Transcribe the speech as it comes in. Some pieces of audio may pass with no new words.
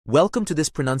Welcome to this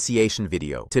pronunciation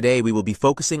video. Today we will be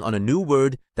focusing on a new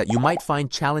word that you might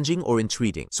find challenging or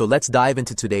intriguing. So let's dive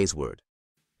into today's word.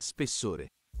 Spessore,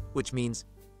 which means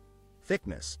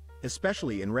thickness,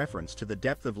 especially in reference to the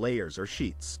depth of layers or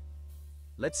sheets.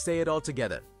 Let's say it all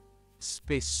together.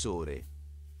 Spessore.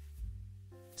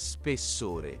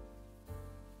 Spessore.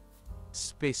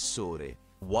 Spessore.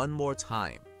 One more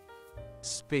time.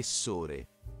 Spessore.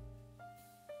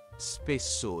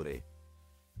 Spessore.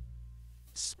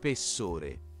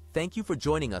 Spessore. Thank you for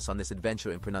joining us on this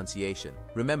adventure in pronunciation.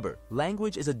 Remember,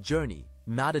 language is a journey,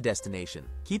 not a destination.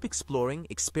 Keep exploring,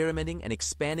 experimenting, and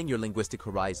expanding your linguistic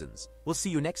horizons. We'll see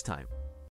you next time.